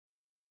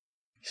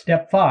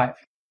Step 5.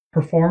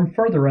 Perform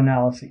further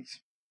analyses.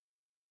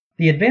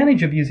 The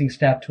advantage of using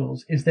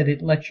StatTools is that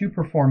it lets you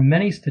perform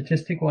many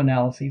statistical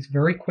analyses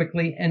very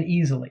quickly and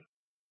easily.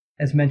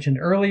 As mentioned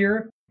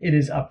earlier, it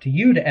is up to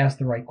you to ask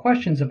the right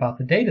questions about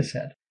the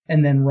dataset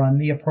and then run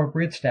the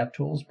appropriate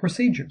StatTools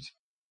procedures.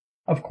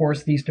 Of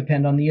course, these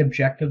depend on the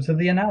objectives of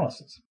the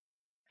analysis.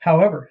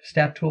 However,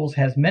 StatTools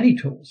has many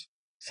tools,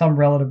 some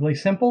relatively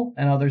simple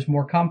and others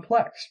more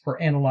complex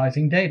for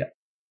analyzing data.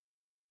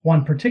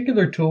 One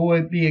particular tool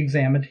will be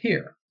examined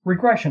here,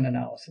 regression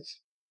analysis.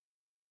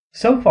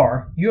 So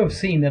far, you have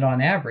seen that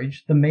on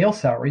average, the male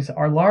salaries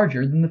are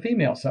larger than the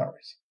female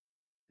salaries.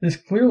 This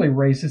clearly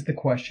raises the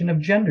question of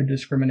gender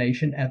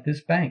discrimination at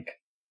this bank.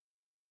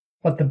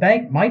 But the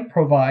bank might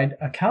provide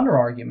a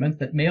counterargument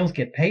that males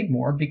get paid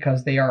more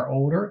because they are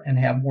older and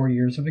have more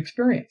years of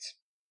experience.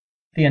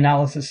 The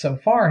analysis so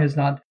far has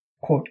not,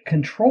 quote,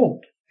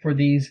 controlled for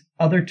these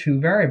other two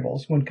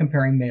variables when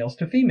comparing males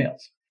to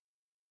females.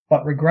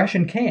 But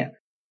regression can.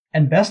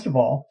 And best of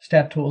all,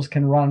 StatTools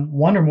can run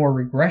one or more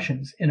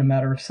regressions in a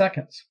matter of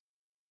seconds.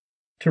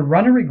 To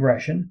run a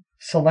regression,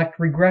 select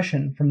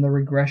Regression from the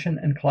Regression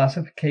and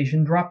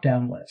Classification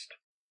drop-down list.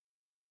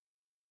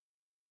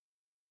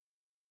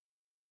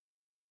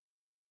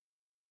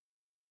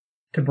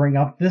 To bring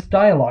up this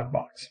dialog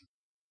box.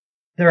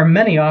 There are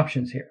many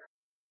options here,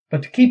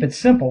 but to keep it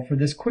simple for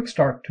this Quick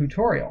Start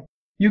tutorial,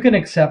 you can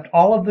accept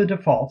all of the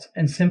defaults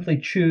and simply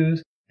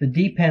choose the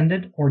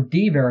dependent or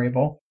D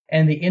variable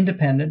and the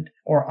independent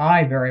or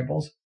I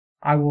variables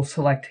I will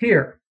select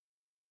here.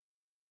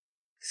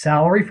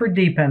 Salary for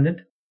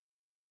dependent,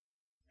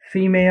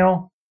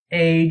 female,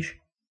 age,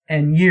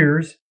 and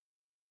years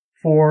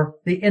for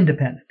the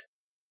independent.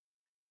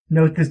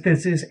 Note that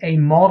this is a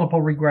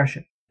multiple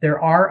regression. There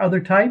are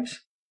other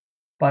types,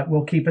 but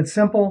we'll keep it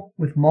simple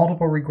with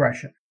multiple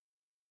regression.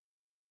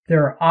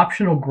 There are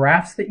optional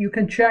graphs that you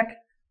can check,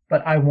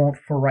 but I won't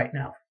for right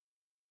now.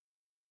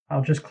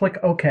 I'll just click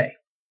OK.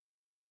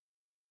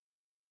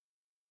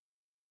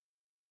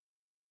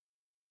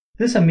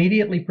 This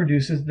immediately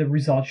produces the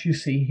results you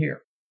see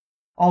here.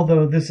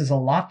 Although this is a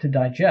lot to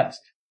digest,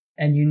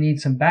 and you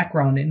need some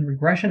background in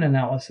regression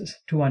analysis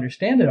to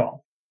understand it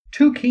all,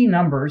 two key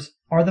numbers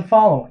are the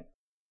following.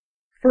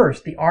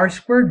 First, the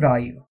R-squared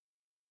value,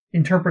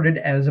 interpreted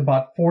as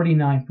about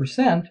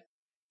 49%,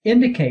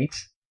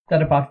 indicates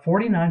that about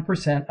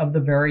 49% of the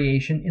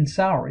variation in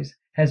salaries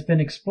has been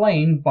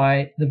explained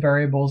by the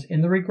variables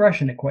in the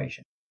regression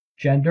equation,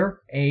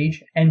 gender,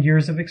 age, and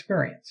years of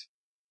experience.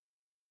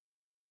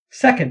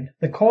 Second,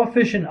 the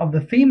coefficient of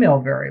the female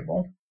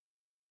variable,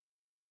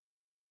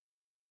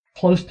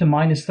 close to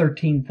minus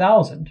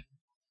 13,000,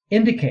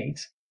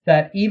 indicates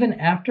that even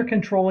after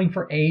controlling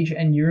for age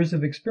and years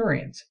of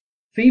experience,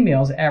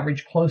 females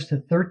average close to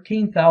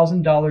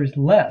 $13,000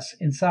 less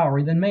in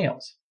salary than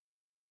males.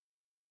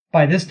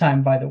 By this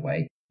time, by the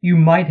way, you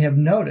might have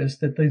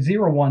noticed that the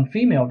 01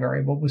 female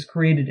variable was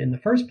created in the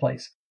first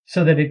place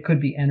so that it could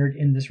be entered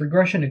in this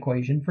regression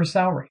equation for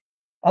salary.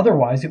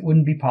 Otherwise, it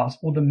wouldn't be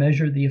possible to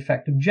measure the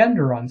effect of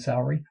gender on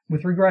salary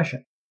with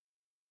regression.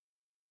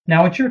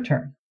 Now it's your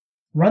turn.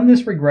 Run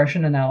this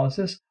regression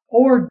analysis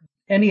or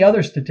any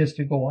other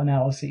statistical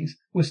analyses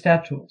with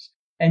StatTools,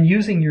 and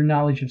using your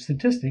knowledge of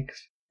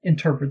statistics,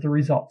 interpret the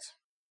results.